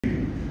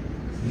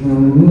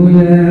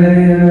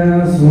مولاي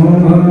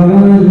صل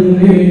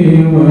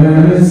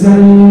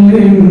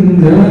وسلم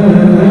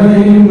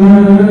دائما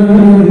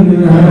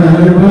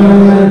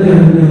أبدا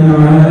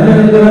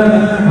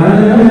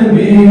على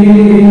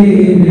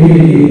حبيبك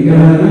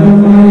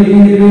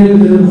خير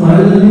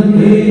الخلق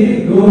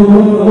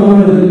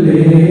كلهم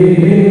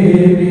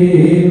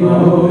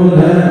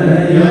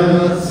مولاي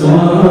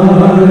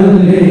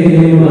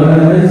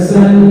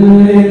صل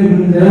وسلم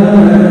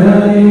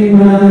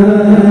دائما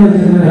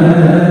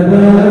أبدا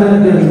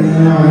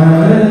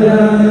على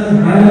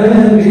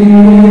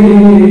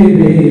حبيبك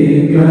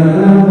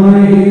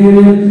خير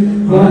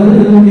الخلق كلهم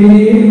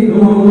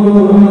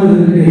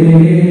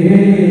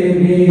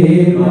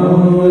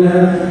مولاي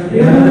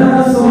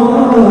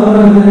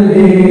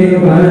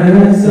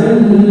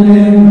صل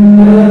وسلم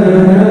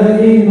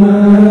دائما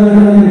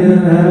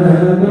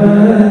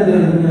أبدا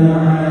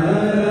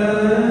على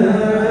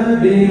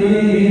حبيبك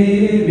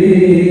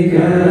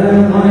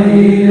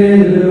خير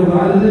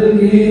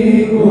الخلق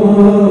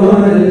كلهم.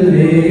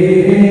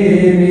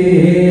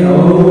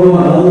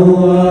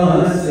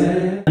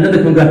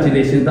 Another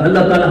congratulations that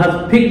Allah Ta'ala has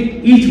picked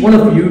each one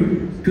of you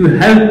to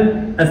help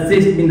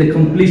assist in the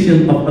completion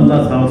of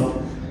Allah's house.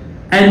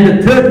 And the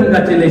third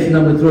congratulation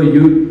I'm going to throw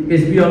you is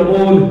we are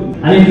all,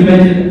 I need to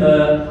mention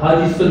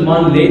Haji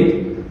Sulman Late,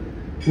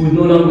 who is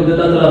no longer with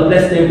Allah Ta'ala,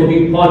 bless them for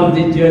being part of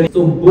this journey.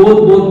 So both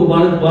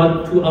Mubarakbad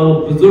to our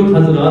Buzurg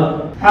Hazrat.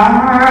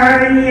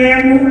 عالم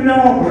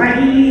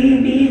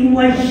الغيب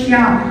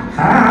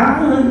والشهادة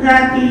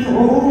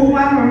هو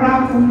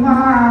الرحمن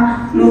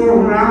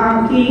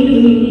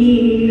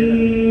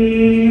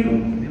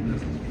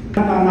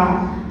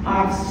الرحيم.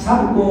 आप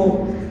सबको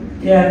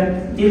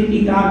दिल की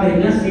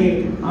ताबीर से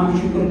हम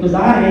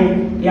शुक्रगुजार हैं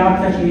कि आप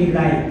तशरीफ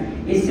लाए।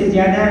 इससे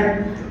ज़्यादा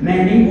मैं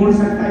नहीं बोल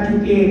सकता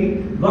क्योंकि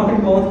वक्त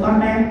बहुत कम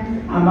है।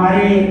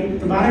 हमारे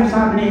तबारक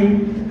साहब ने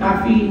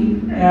काफ़ी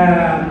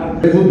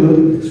खुद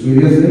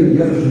एक्सपीरियंस नहीं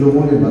किया, कुछ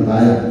लोगों ने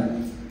बताया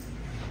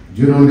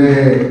जिन्होंने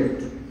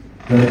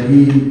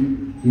टर्की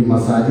की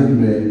मसाजिद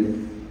में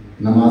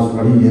नमाज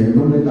पढ़ी है,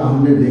 उन्होंने कहा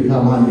हमने देखा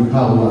वहाँ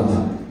लिखा हुआ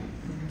था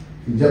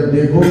जब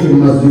देखो कि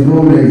मस्जिदों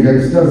में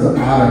यंगस्टर्स आ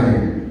रहे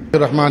हैं।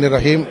 रहमान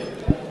रहीम,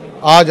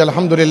 आज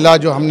अल्हम्दुलिल्लाह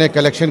जो हमने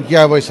कलेक्शन किया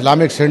है वो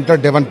इस्लामिक सेंटर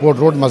डेवनपोर्ट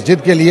रोड मस्जिद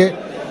के लिए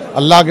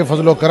अल्लाह के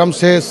फजल व करम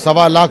से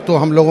 1.25 लाख तो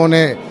हम लोगों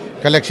ने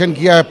कलेक्शन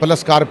किया है,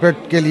 प्लस कारपेट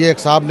के लिए एक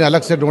साहब ने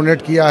अलग से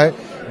डोनेट किया है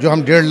जो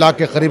हम 1.5 लाख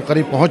के करीब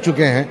पहुंच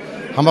चुके हैं।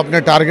 हम अपने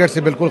टारगेट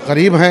से बिल्कुल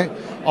करीब हैं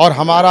और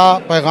हमारा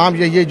पैगाम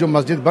यही है, जो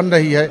मस्जिद बन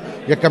रही है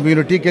ये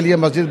कम्युनिटी के लिए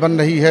मस्जिद बन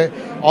रही है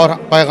और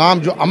पैगाम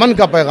जो अमन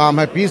का पैगाम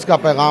है, पीस का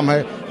पैगाम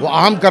है, वो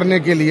आम करने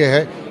के लिए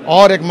है।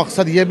 और एक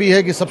मकसद ये भी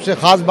है कि सबसे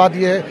ख़ास बात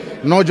यह है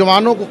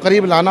नौजवानों को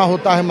करीब लाना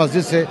होता है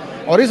मस्जिद से,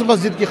 और इस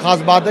मस्जिद की ख़ास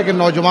बात है कि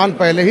नौजवान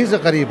पहले ही से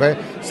करीब है।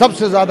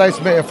 सबसे ज़्यादा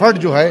इसमें एफ़र्ट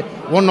जो है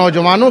वो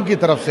नौजवानों की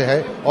तरफ से है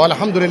और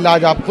अल्हम्दुलिल्लाह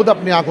आज आप खुद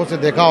अपनी आंखों से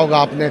देखा होगा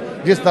आपने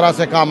जिस तरह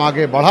से काम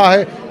आगे बढ़ा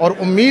है और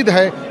उम्मीद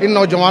है इन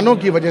नौजवानों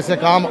की वजह से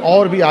काम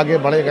और भी आगे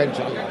बढ़ेगा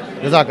इंशाअल्लाह।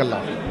 जज़ाकल्लाह।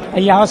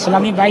 यहाँ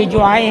सलामी भाई जो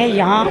आए हैं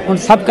यहाँ उन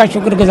सब का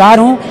शुक्रगुजार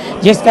हूँ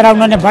जिस तरह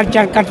उन्होंने बढ़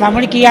चढ़ कर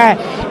तामल किया है।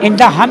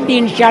 इंदा हम भी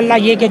इंशाअल्लाह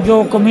ये कि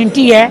जो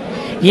कम्युनिटी है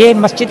ये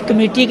मस्जिद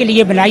कमेटी के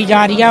लिए बनाई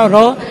जा रही है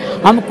और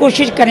हम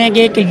कोशिश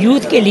करेंगे कि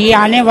यूथ के लिए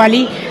आने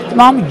वाली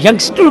तमाम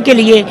यंगस्टर के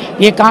लिए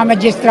ये काम है।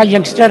 जिस तरह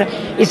यंगस्टर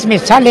इसमें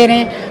हिस्सा ले रहे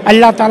हैं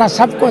अल्लाह ताला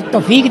सबको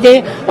तौफीक दे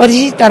और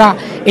इसी तरह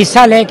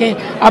हिस्सा लेके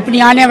अपनी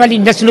आने वाली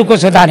नस्लों को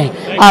सुधारें।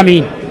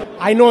 आमीन।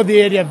 I know the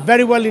area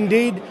very well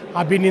indeed.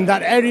 I've been in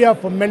that area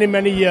for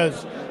many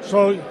years.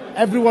 So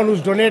everyone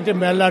who's donated,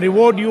 may Allah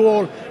reward you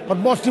all. But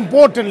most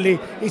importantly,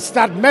 it's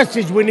that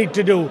message we need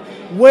to do.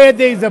 Where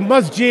there is a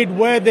masjid,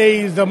 where there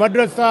is a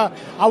madrasa,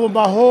 our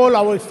mahol,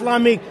 our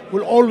Islamic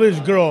will always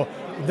grow.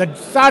 The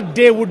sad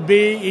day would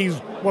be is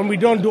when we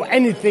don't do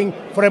anything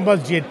for a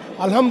masjid.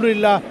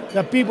 Alhamdulillah,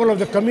 the people of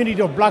the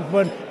community of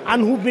Blackburn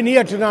and who've been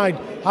here tonight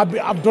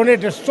have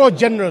donated so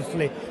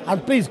generously.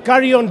 And please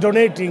carry on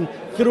donating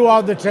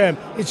throughout the term.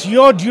 It's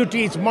your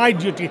duty, it's my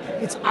duty,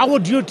 it's our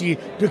duty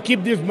to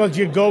keep this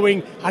masjid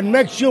going and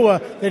make sure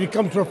that it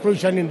comes to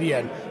fruition in the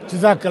end.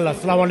 Jazakallah.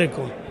 Assalamu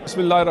alaikum.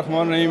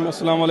 बिस्मिल्लाहिर्रहमानिर्रहीम।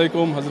 अस्सलाम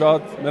वालेकुम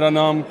हज़रात, मेरा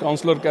नाम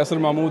counsellor कैसर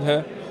महमूद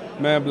है।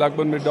 मैं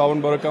Blackburn में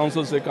down बरो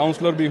council से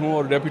काउंसलर भी हूँ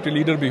और डेप्यूटी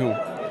लीडर भी हूँ।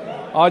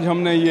 आज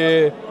हमने ये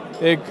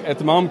एक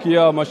एहतमाम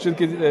किया मस्जिद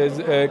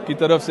की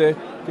तरफ से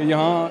कि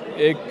यहाँ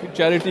एक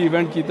चैरिटी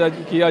इवेंट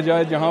किया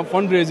जाए जहाँ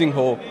फ़ंड रेजिंग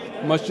हो।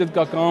 मस्जिद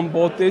का काम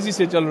बहुत तेज़ी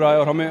से चल रहा है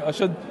और हमें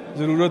अशद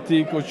ज़रूरत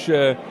थी कुछ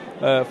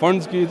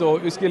फ़ंड्स की, तो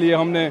इसके लिए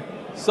हमने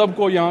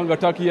सबको यहाँ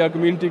इकट्ठा किया,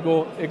 कम्युनिटी को।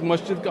 एक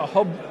मस्जिद का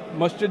हब,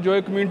 मस्जिद जो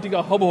है कम्युनिटी का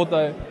हब होता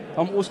है,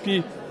 हम उस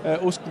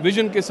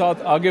विज़न के साथ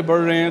आगे बढ़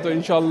रहे हैं। तो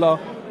इंशाअल्लाह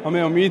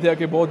हमें उम्मीद है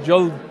कि बहुत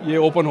जल्द ये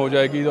ओपन हो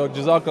जाएगी। और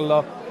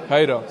जज़ाकल्लाह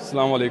खैरा।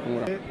 अस्सलाम वालेकुम।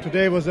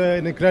 Today was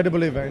an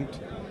incredible event.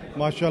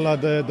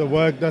 MashaAllah, the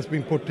work that's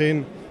been put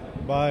in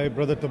by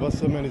Brother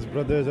Tabassum and his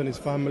brothers and his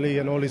family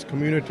and all his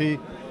community,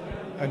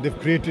 and they've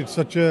created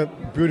such a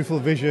beautiful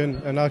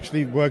vision and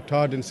actually worked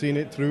hard and seen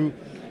it through.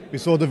 We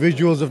saw the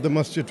visuals of the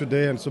masjid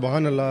today and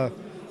subhanallah,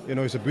 you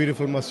know, it's a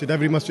beautiful masjid.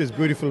 Every masjid is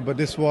beautiful, but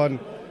this one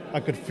I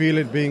could feel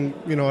it being,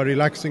 a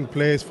relaxing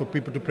place for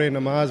people to pray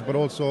namaz, but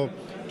also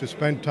to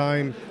spend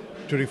time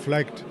to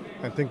reflect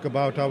and think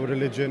about our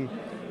religion.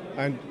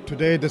 And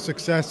today the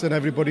success and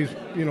everybody's,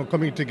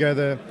 coming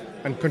together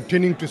and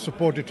continuing to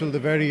support it till the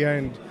very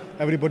end.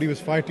 Everybody was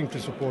fighting to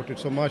support it.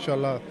 So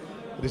mashallah,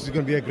 this is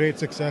going to be a great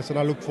success, and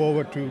I look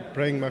forward to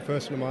praying my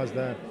first namaz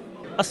there.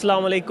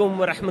 अस्सलाम वालेकुम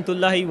व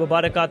रहमतुल्लाहि व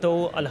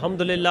बरकातहू।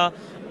 अल्हम्दुलिल्लाह,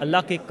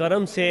 अल्लाह के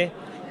करम से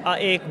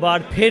एक बार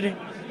फिर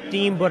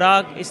टीम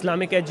बुराक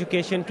इस्लामिक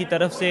एजुकेशन की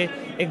तरफ से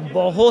एक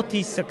बहुत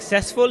ही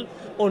सक्सेसफुल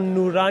और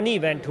नूरानी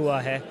इवेंट हुआ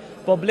है।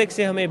 पब्लिक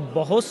से हमें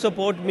बहुत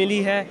सपोर्ट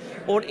मिली है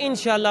और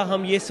इंशाल्लाह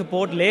हम ये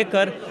सपोर्ट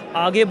लेकर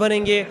आगे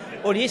बढ़ेंगे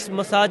और इस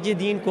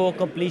मसाजिदीन को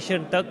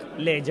कंप्लीशन तक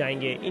ले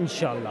जाएंगे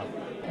इंशाल्लाह।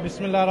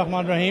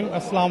 बिस्मिल्लाहिर्रहमानिर्रहीम,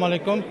 अस्सलाम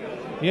वालेकुम।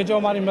 ये जो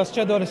हमारी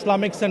मस्जिद और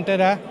इस्लामिक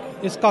सेंटर है,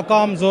 इसका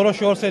काम ज़ोरों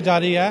शोर से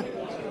जारी है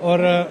और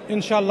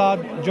इंशाल्लाह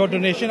जो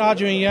डोनेशन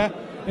आज हुई है,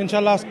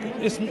 इंशाल्लाह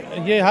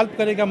ये हेल्प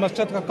करेगा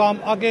मस्जिद का काम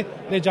आगे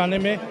ले जाने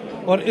में।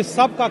 और इस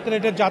सब का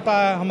क्रेडिट जाता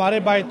है हमारे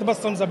भाई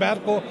तबस्सुम ज़ुबैर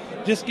को,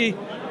 जिसकी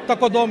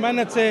तको-दो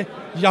मेहनत से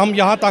हम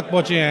यहाँ तक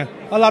पहुँचे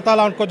हैं। अल्लाह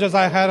ताला उनको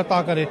जज़ाए खैर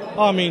अता करे,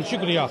 आमीन।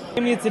 शुक्रिया।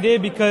 I'm here today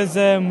because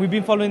we've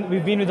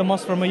been with the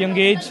mosque from a young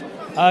age.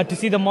 To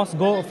see the mosque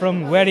go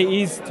from where it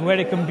is to where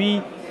it can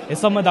be is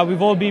something that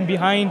we've all been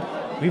behind.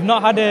 We've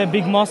not had a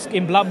big mosque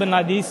in Blackburn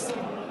like this,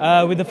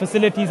 with the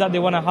facilities that they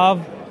want to have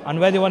and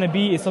where they want to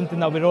be is something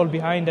that we're all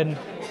behind, and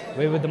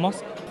we're with the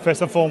mosque.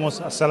 First and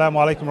foremost, assalamu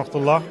alaikum wa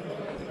rahmatullah.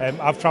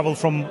 I've travelled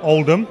from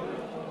Oldham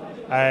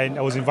and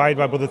I was invited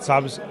by Brother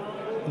Tabs.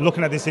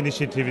 Looking at this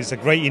initiative, it's a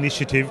great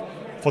initiative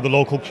for the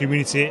local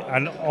community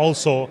and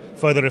also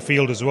further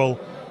afield as well.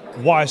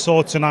 What I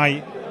saw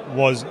tonight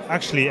was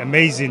actually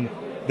amazing.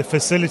 The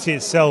facility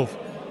itself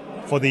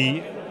for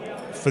the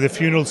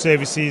funeral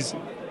services,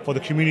 for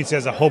the community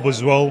as a hub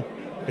as well.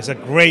 It's a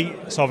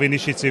great sort of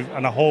initiative,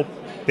 and I hope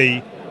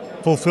they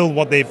fulfill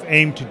what they've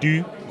aimed to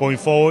do going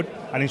forward,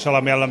 and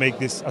inshallah may Allah make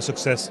this a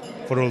success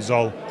for us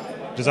all.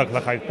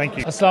 Jazakallah khair. Thank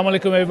you. Assalamu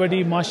alaikum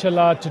everybody.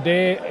 Mashallah,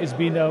 today has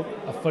been a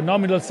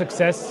phenomenal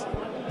success.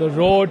 The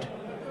road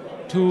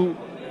to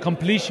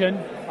completion,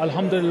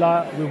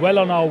 alhamdulillah, we're well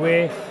on our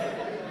way.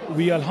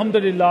 We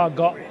alhamdulillah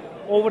got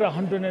over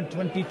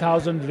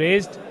 120,000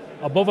 raised,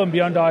 above and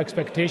beyond our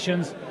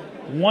expectations.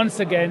 Once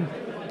again,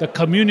 the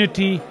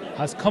community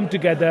has come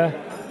together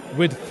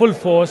with full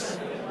force.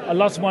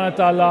 Allah subhanahu wa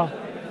ta'ala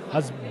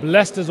has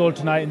blessed us all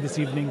tonight and this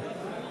evening.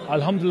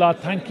 Alhamdulillah,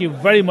 thank you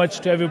very much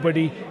to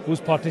everybody who's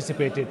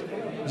participated.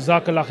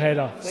 Jazakallah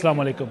khaira.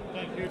 Assalamu alaikum.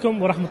 Assalamualaikum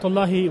wa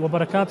rahmatullahi wa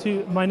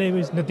barakatuh. My name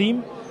is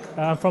Nadeem.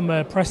 I'm from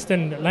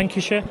Preston,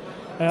 Lancashire.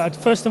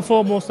 First and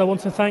foremost, I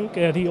want to thank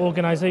the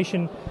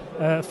organisation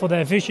for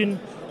their vision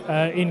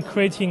in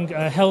creating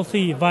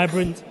healthy,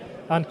 vibrant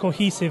and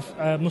cohesive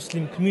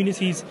Muslim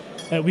communities.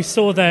 We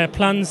saw their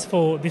plans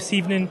for this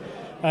evening.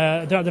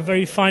 They're at the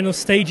very final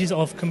stages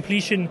of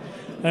completion.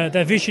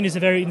 Their vision is a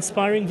very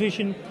inspiring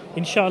vision.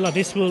 Inshallah,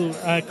 this will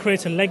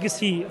create a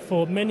legacy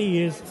for many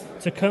years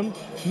to come,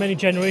 many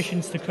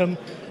generations to come.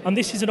 And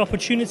this is an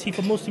opportunity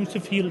for Muslims to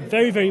feel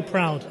very, very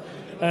proud.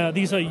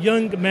 These are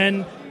young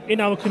men in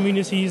our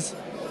communities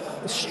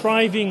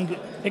striving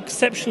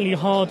exceptionally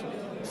hard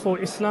for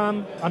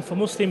Islam and for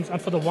Muslims and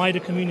for the wider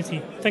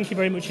community. Thank you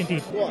very much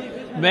indeed.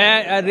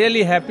 I'm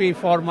really happy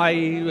for my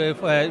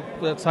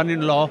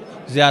son-in-law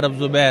ज़ियारब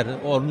Zubair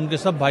और उनके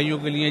सब भाइयों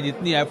के लिए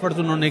जितनी efforts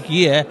उन्होंने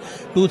की है।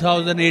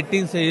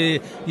 2018 से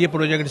ये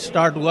प्रोजेक्ट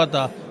स्टार्ट हुआ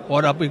था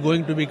और अब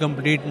going to be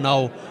complete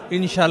now.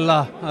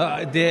 इंशाल्लाह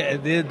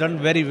they done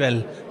very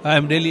well. I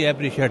am really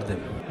appreciate them.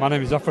 My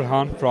name is Zafar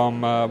Khan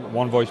from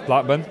One Voice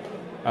Blackburn.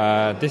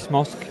 This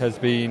mosque has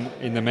been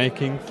in the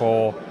making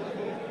for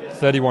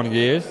 31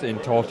 years in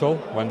total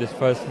when this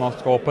first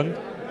mosque opened.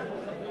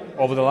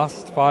 Over the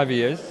last 5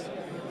 years,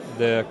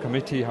 the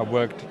committee have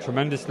worked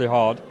tremendously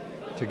hard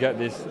to get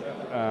this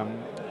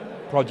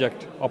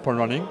project up and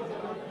running,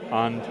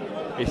 and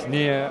it's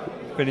near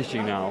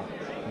finishing now.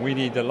 We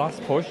need the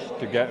last push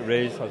to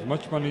raise as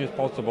much money as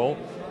possible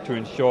to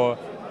ensure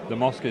the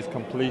mosque is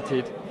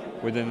completed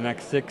within the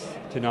next 6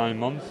 to 9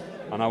 months,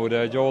 and I would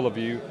urge all of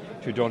you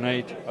to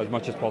donate as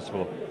much as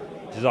possible.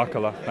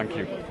 Jazakallah, thank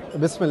you.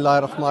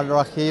 Bismillahir Rahmanir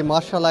Rahim.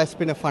 Mashallah, it's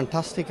been a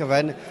fantastic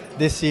event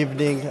this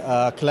evening.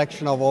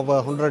 Collection of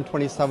over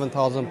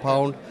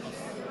 £127,000,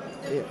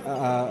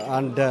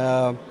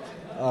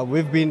 and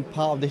we've been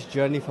part of this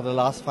journey for the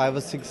last 5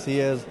 or 6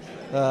 years.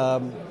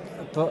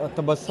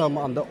 Tabassum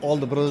and all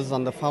the brothers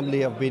and the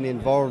family have been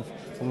involved.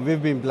 And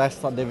we've been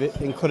blessed that they've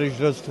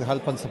encouraged us to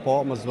help and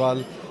support them as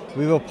well.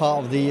 We were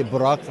part of the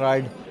Burak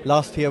ride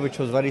last year, which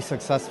was very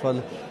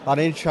successful, and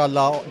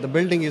inshallah the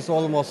building is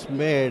almost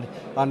made,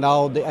 and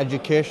now the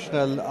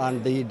educational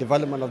and the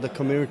development of the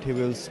community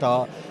will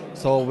start.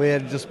 So we're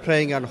just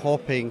praying and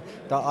hoping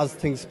that as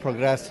things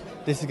progress,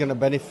 this is going to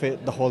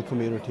benefit the whole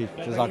community.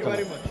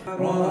 Jazakallah.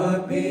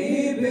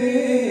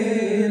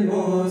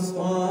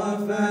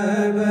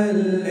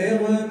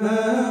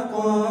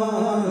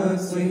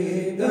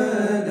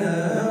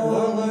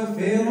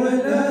 وَاغْفِرْ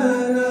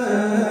لَنَا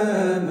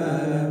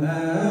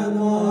مَا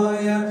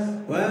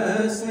مَضَىٰ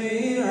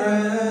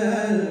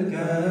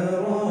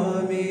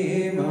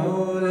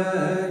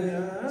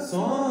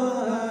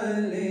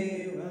وآله